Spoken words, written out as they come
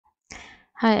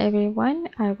Hi everyone,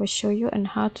 I will show you on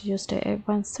how to use the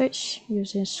advanced search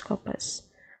using Scopus.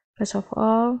 First of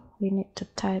all, we need to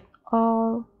type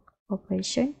all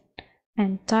operation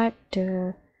and type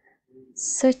the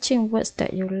searching words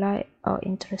that you like or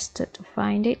interested to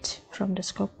find it from the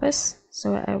Scopus.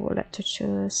 So I would like to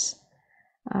choose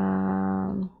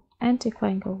antifungal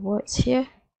words here.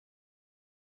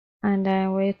 And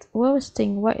then with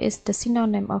thing, what is the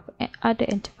synonym of other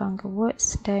antifungal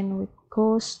words? Then we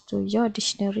goes to your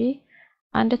dictionary.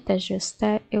 Under Treasures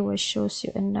tab, it will show you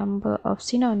a number of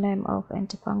synonyms of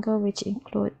antifungal, which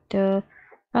include the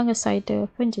fungicide,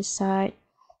 fungicide,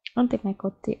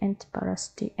 antimycotic,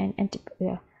 antiparasitic, and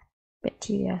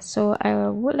antibacteria. So I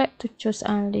would like to choose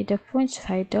only the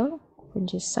fungicide,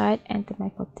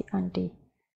 antimycotic only,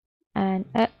 and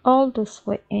add all those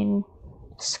words in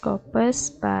Scopus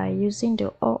by using the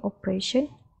OR operation.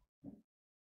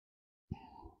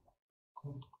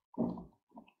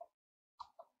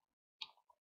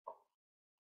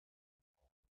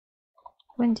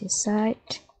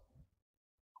 Fungicide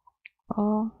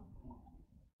or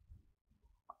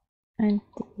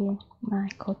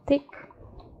antimycotic.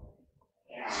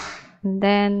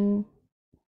 Then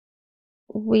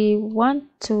we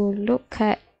want to look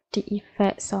at the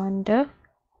effects on the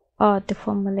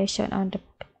formulation on the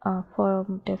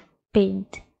from the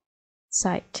paint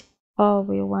side, or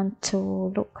we want to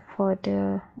look for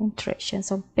the interactions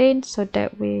of paint, so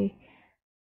that we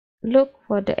look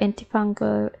for the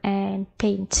antifungal and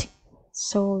paint.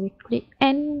 So we click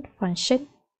end function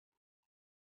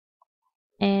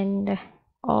and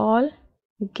all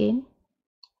again,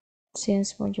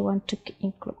 since you want to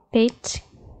include paint,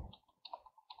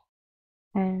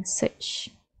 and search.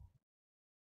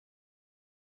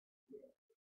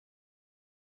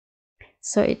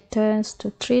 So it turns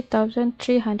to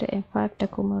 3,305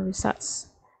 document results.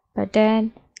 But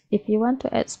then if you want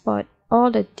to export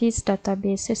all of these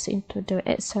databases into the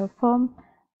Excel form,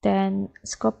 then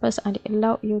Scopus only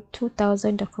allow you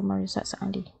 2,000 document results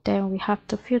only. Then we have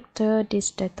to filter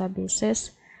these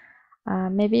databases.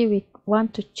 Maybe we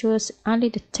want to choose only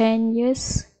the 10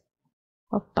 years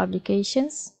of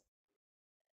publications,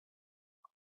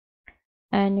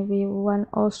 and we want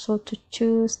also to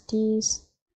choose these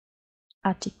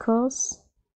articles,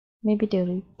 maybe the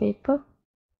read paper,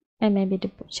 and maybe the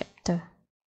book chapter,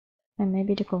 and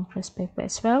maybe the conference paper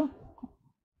as well,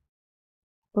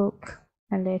 book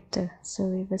and letter. So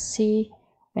we will see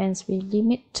once we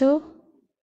limit to,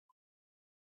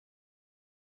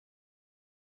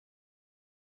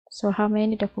 so how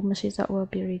many documents result will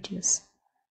be reduced.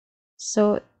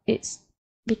 So it's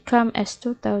become as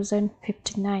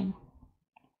 2059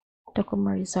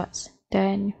 document results.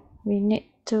 Then we need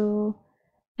to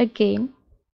again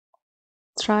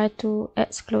try to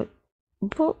exclude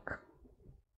book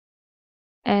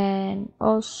and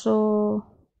also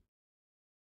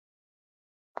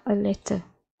a letter.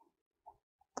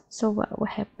 So what will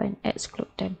happen? Exclude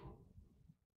them.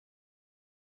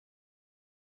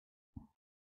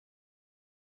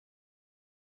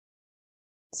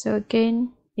 So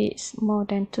again, it's more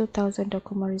than 2,000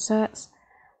 document results,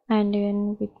 and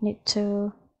then we need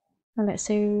to, let's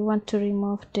say we want to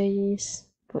remove this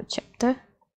book chapter,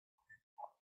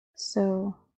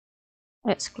 so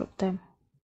exclude them.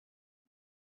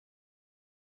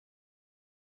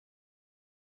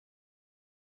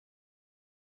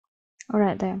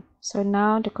 Alright then, so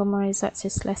now the common results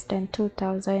is less than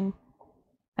 2,000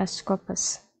 as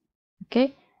Scopus.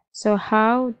 Okay, so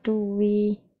how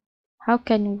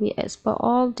can we export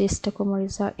all these document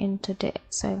results into the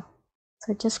Excel?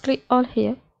 So just click all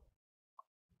here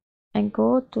and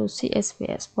go to CSV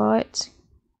export.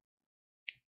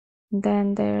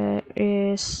 Then there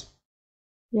is,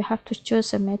 you have to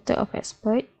choose a method of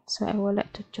export. So I would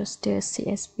like to choose the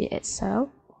CSV Excel,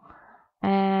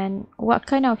 and what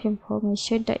kind of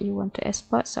information that you want to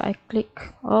export. So I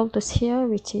click all those here,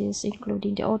 which is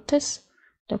including the authors,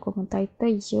 document title,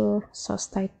 year, source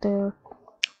title,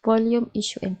 volume,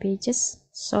 issue and pages,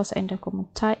 source and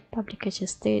document type, publication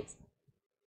state,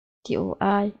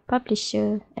 DOI,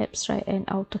 publisher, abstract and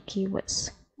author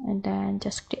keywords, and then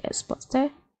just click export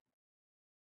there.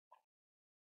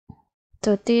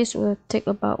 So this will take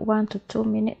about 1 to 2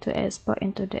 minutes to export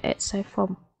into the Excel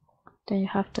form. Then you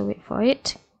have to wait for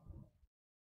it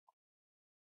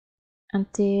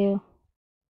until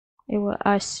it will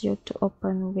ask you to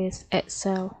open with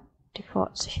Excel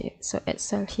defaults here. So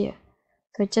Excel here.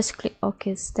 So just click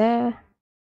OK there,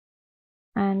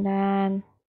 and then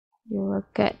you will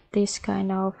get this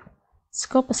kind of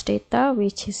Scopus data,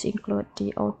 which is include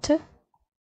the author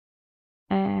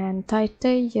and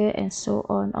title, year, and so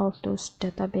on, all those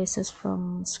databases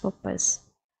from Scopus.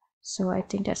 So I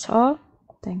think that's all.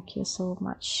 Thank you so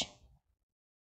much.